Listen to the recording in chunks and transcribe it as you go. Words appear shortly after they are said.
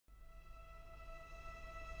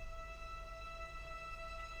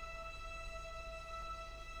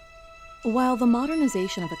While the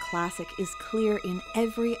modernization of a classic is clear in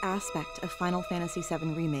every aspect of Final Fantasy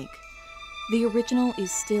VII Remake, the original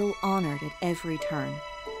is still honored at every turn,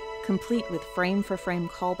 complete with frame-for-frame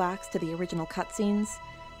callbacks to the original cutscenes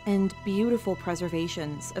and beautiful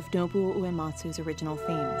preservations of Nobuo Uematsu's original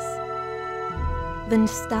themes. The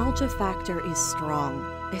nostalgia factor is strong,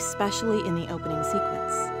 especially in the opening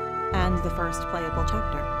sequence and the first playable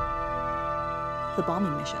chapter, the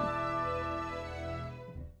bombing mission.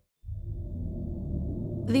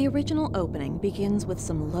 The original opening begins with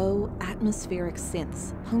some low, atmospheric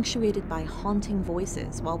synths punctuated by haunting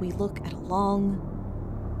voices while we look at a long,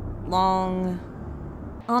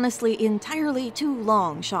 honestly entirely too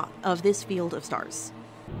long shot of this field of stars.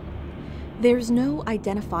 There's no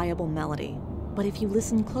identifiable melody, but if you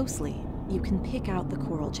listen closely, you can pick out the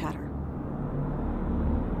choral chatter.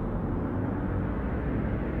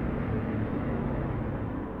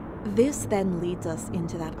 This then leads us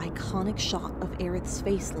into that iconic shot of Aerith's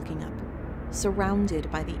face looking up, surrounded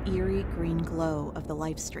by the eerie green glow of the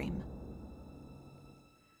live stream.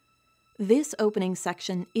 This opening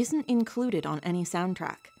section isn't included on any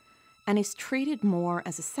soundtrack, and is treated more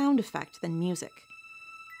as a sound effect than music,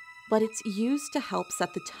 but it's used to help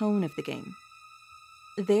set the tone of the game.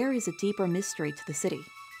 There is a deeper mystery to the city,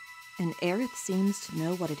 and Aerith seems to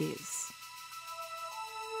know what it is.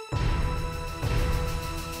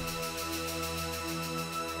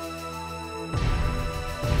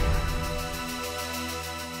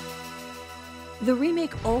 The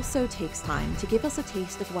remake also takes time to give us a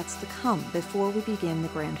taste of what's to come before we begin the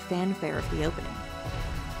grand fanfare of the opening,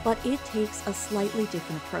 but it takes a slightly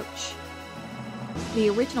different approach. The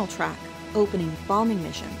original track, Opening Bombing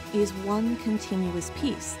Mission, is one continuous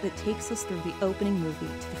piece that takes us through the opening movie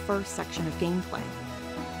to the first section of gameplay.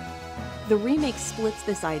 The remake splits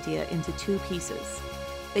this idea into two pieces.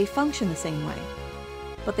 They function the same way,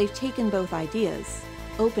 but they've taken both ideas,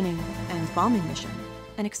 opening and bombing mission,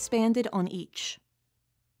 and expanded on each.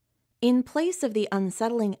 In place of the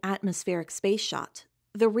unsettling atmospheric space shot,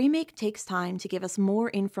 the remake takes time to give us more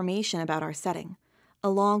information about our setting,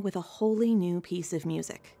 along with a wholly new piece of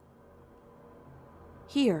music.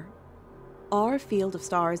 Here, our field of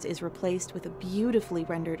stars is replaced with a beautifully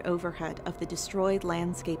rendered overhead of the destroyed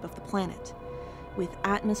landscape of the planet, with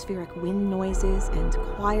atmospheric wind noises and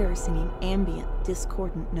choir singing ambient,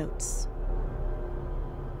 discordant notes.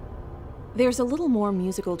 There's a little more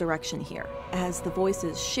musical direction here, as the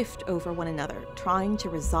voices shift over one another, trying to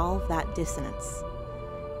resolve that dissonance.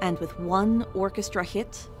 And with one orchestra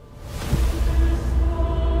hit,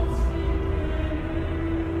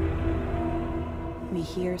 we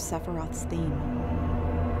hear Sephiroth's theme.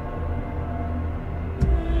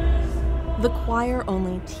 The choir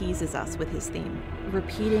only teases us with his theme,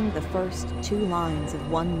 repeating the first two lines of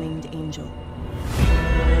One-Winged Angel.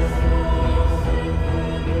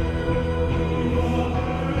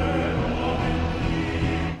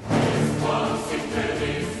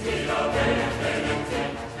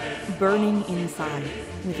 Burning inside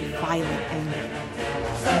with violent anger.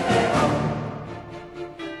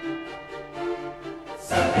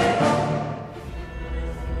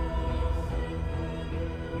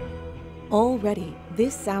 Already,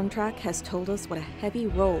 this soundtrack has told us what a heavy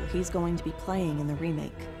role he's going to be playing in the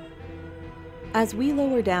remake. As we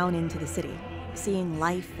lower down into the city, seeing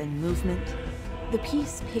life and movement, the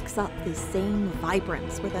piece picks up this same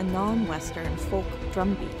vibrance with a non-Western folk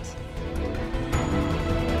drum beat.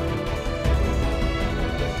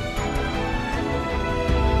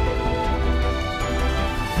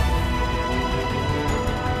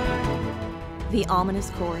 The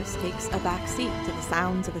ominous chorus takes a back seat to the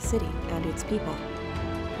sounds of a city and its people,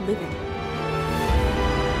 living.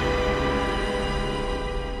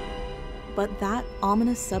 But that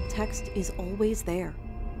ominous subtext is always there.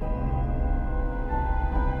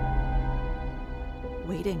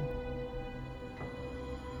 Waiting.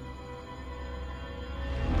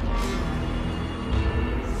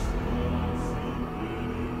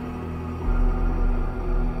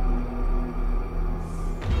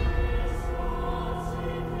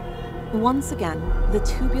 Once again, the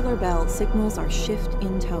tubular bell signals our shift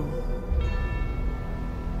in tone.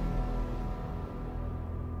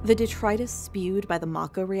 The detritus spewed by the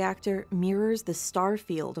Mako reactor mirrors the star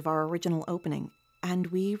field of our original opening, and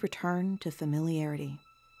we return to familiarity.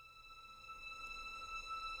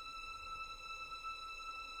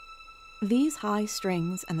 These high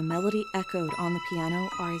strings and the melody echoed on the piano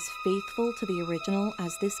are as faithful to the original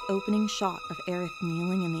as this opening shot of Aerith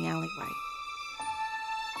kneeling in the alleyway.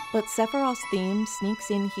 But Sephiroth's theme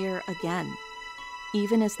sneaks in here again,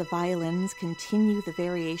 even as the violins continue the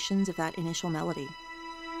variations of that initial melody.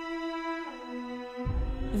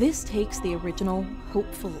 This takes the original,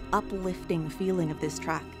 hopeful, uplifting feeling of this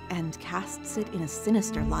track and casts it in a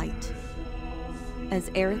sinister light. As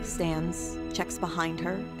Aerith stands, checks behind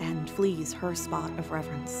her, and flees her spot of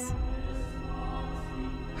reverence.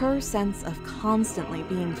 Her sense of constantly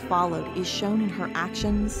being followed is shown in her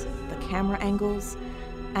actions, the camera angles,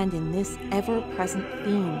 and in this ever-present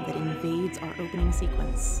theme that invades our opening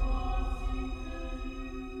sequence.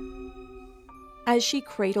 As she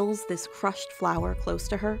cradles this crushed flower close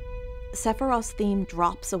to her, Sephiroth's theme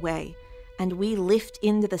drops away, and we lift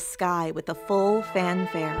into the sky with the full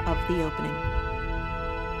fanfare of the opening.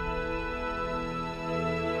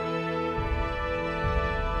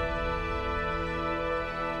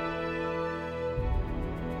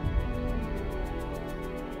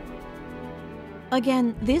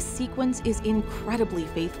 Again, this sequence is incredibly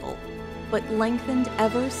faithful, but lengthened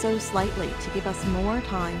ever so slightly to give us more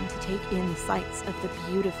time to take in the sights of the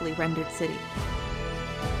beautifully rendered city.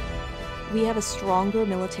 We have a stronger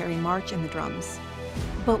military march in the drums,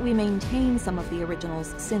 but we maintain some of the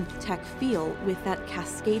original's synth tech feel with that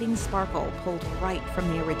cascading sparkle pulled right from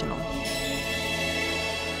the original.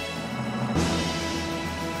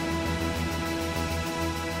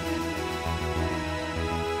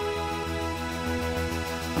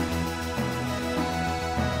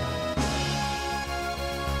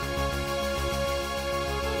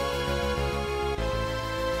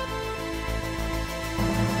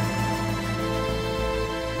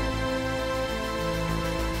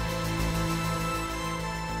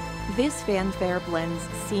 This fanfare blends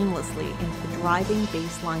seamlessly into the driving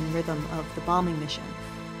bassline rhythm of the bombing mission,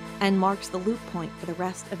 and marks the loop point for the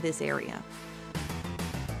rest of this area.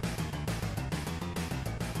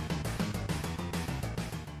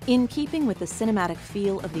 In keeping with the cinematic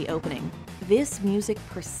feel of the opening, this music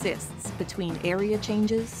persists between area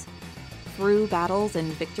changes, through battles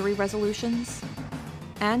and victory resolutions,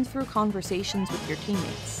 and through conversations with your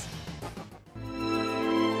teammates.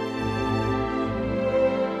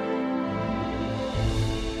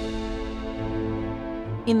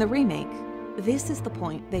 In the remake, this is the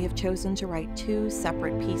point they have chosen to write two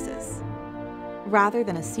separate pieces. Rather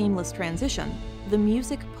than a seamless transition, the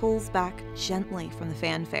music pulls back gently from the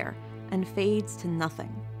fanfare and fades to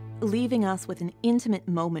nothing, leaving us with an intimate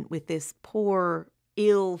moment with this poor,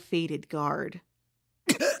 ill-fated guard.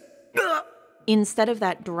 Instead of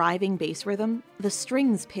that driving bass rhythm, the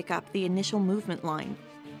strings pick up the initial movement line.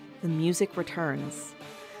 The music returns.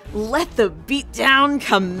 Let the beatdown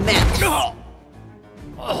commence!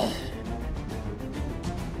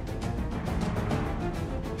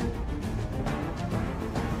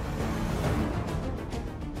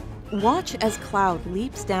 Watch as Cloud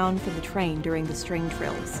leaps down from the train during the string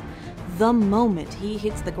trills. The moment he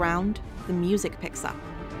hits the ground, the music picks up.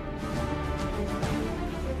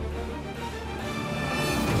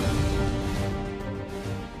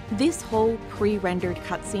 This whole pre-rendered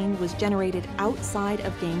cutscene was generated outside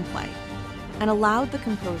of gameplay, and allowed the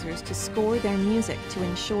composers to score their music to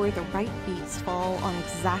ensure the right beats fall on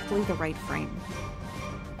exactly the right frame.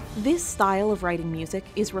 This style of writing music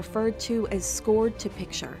is referred to as scored to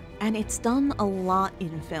picture, and it's done a lot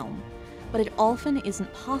in film, but it often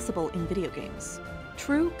isn't possible in video games.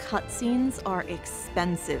 True cutscenes are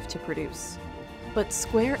expensive to produce, but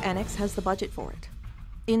Square Enix has the budget for it.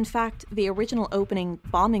 In fact, the original opening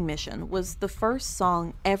bombing mission was the first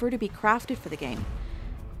song ever to be crafted for the game,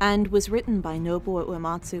 and was written by Nobuo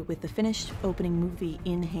Uematsu with the finished opening movie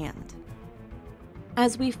in hand.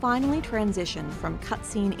 As we finally transition from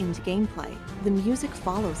cutscene into gameplay, the music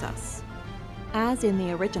follows us. As in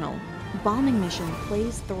the original, bombing mission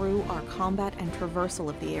plays through our combat and traversal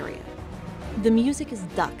of the area. The music is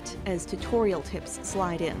ducked as tutorial tips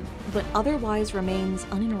slide in, but otherwise remains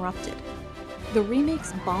uninterrupted. The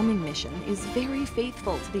remake's bombing mission is very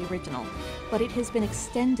faithful to the original, but it has been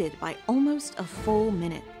extended by almost a full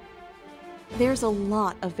minute. There's a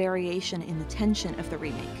lot of variation in the tension of the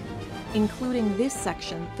remake, including this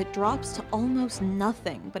section that drops to almost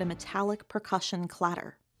nothing but a metallic percussion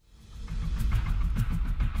clatter.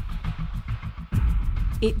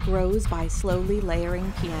 It grows by slowly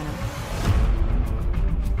layering piano,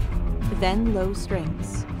 then low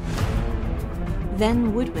strings,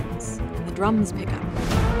 then woodwinds, and the drums pick up.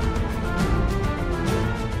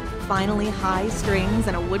 Finally, high strings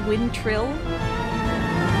and a woodwind trill.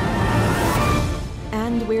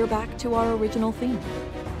 And we're back to our original theme.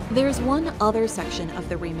 There's one other section of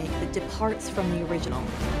the remake that departs from the original,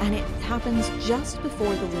 and it happens just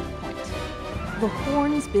before the loop point. The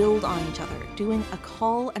horns build on each other, doing a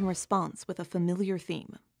call and response with a familiar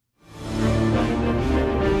theme.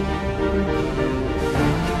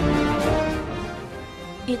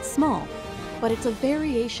 It's small, but it's a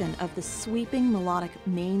variation of the sweeping melodic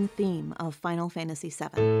main theme of Final Fantasy VII.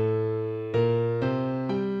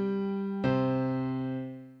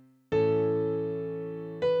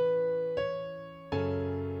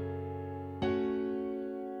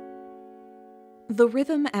 The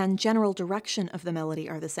rhythm and general direction of the melody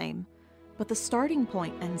are the same, but the starting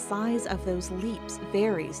point and size of those leaps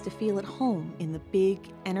varies to feel at home in the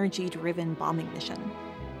big, energy-driven bombing mission.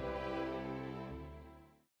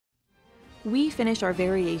 We finish our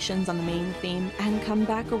variations on the main theme and come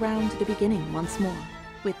back around to the beginning once more,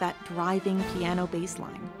 with that driving piano bass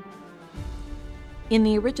line. In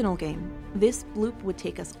the original game, this loop would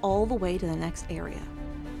take us all the way to the next area,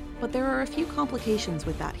 but there are a few complications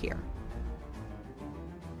with that here.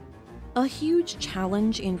 A huge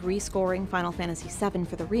challenge in rescoring Final Fantasy VII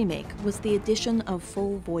for the remake was the addition of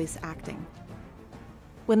full voice acting.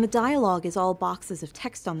 When the dialogue is all boxes of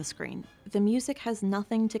text on the screen, the music has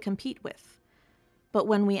nothing to compete with. But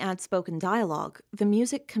when we add spoken dialogue, the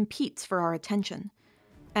music competes for our attention.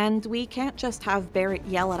 And we can't just have Barrett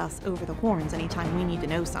yell at us over the horns anytime we need to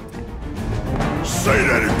know something. Say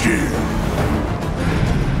that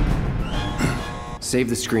again! Save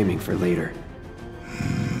the screaming for later.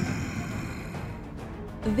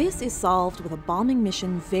 This is solved with a bombing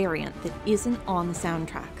mission variant that isn't on the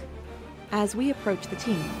soundtrack. As we approach the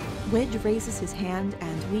team, Wedge raises his hand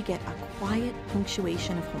and we get a quiet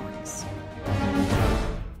punctuation of horns.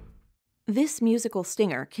 This musical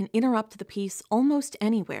stinger can interrupt the piece almost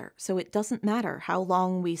anywhere, so it doesn't matter how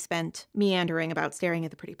long we spent meandering about staring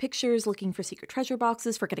at the pretty pictures, looking for secret treasure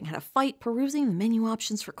boxes, forgetting how to fight, perusing the menu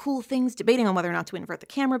options for cool things, debating on whether or not to invert the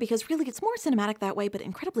camera, because really it's more cinematic that way, but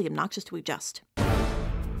incredibly obnoxious to adjust.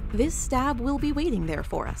 This stab will be waiting there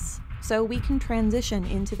for us, so we can transition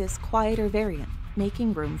into this quieter variant,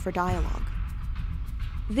 making room for dialogue.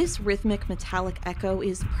 This rhythmic metallic echo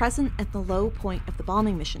is present at the low point of the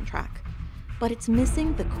bombing mission track, but it's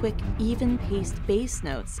missing the quick, even-paced bass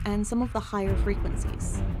notes and some of the higher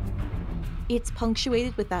frequencies. It's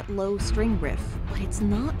punctuated with that low string riff, but it's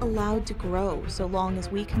not allowed to grow so long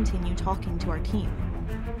as we continue talking to our team.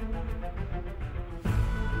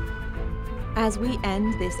 As we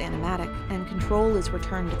end this animatic and control is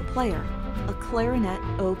returned to the player, a clarinet,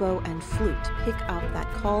 oboe, and flute pick up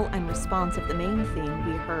that call and response of the main theme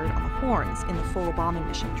we heard on the horns in the full bombing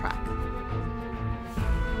mission track.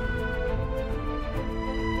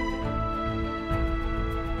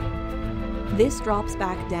 This drops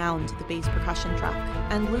back down to the bass percussion track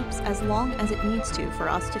and loops as long as it needs to for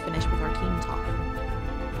us to finish with our team talk.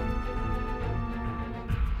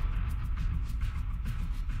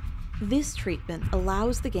 This treatment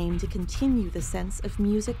allows the game to continue the sense of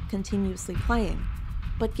music continuously playing,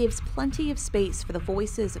 but gives plenty of space for the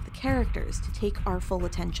voices of the characters to take our full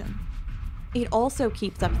attention. It also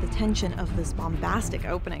keeps up the tension of this bombastic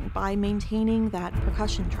opening by maintaining that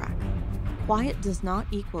percussion track. Quiet does not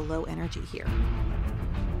equal low energy here.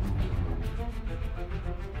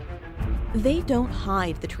 They don't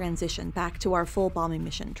hide the transition back to our full bombing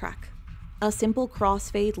mission track. A simple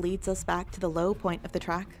crossfade leads us back to the low point of the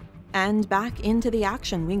track, and back into the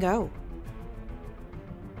action we go.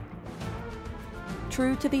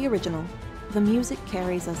 True to the original, the music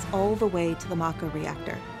carries us all the way to the Mako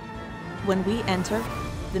reactor. When we enter,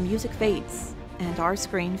 the music fades, and our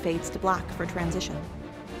screen fades to black for transition.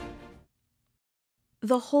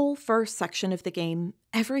 The whole first section of the game,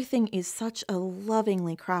 everything is such a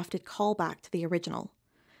lovingly crafted callback to the original.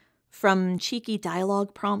 From cheeky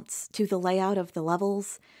dialogue prompts, to the layout of the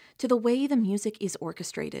levels, to the way the music is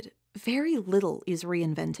orchestrated, very little is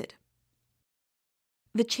reinvented.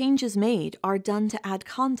 The changes made are done to add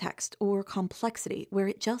context or complexity where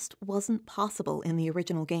it just wasn't possible in the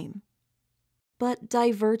original game. But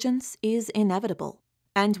divergence is inevitable,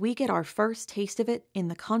 and we get our first taste of it in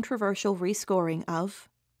the controversial rescoring of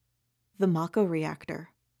the Mako reactor.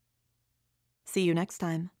 See you next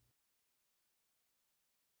time.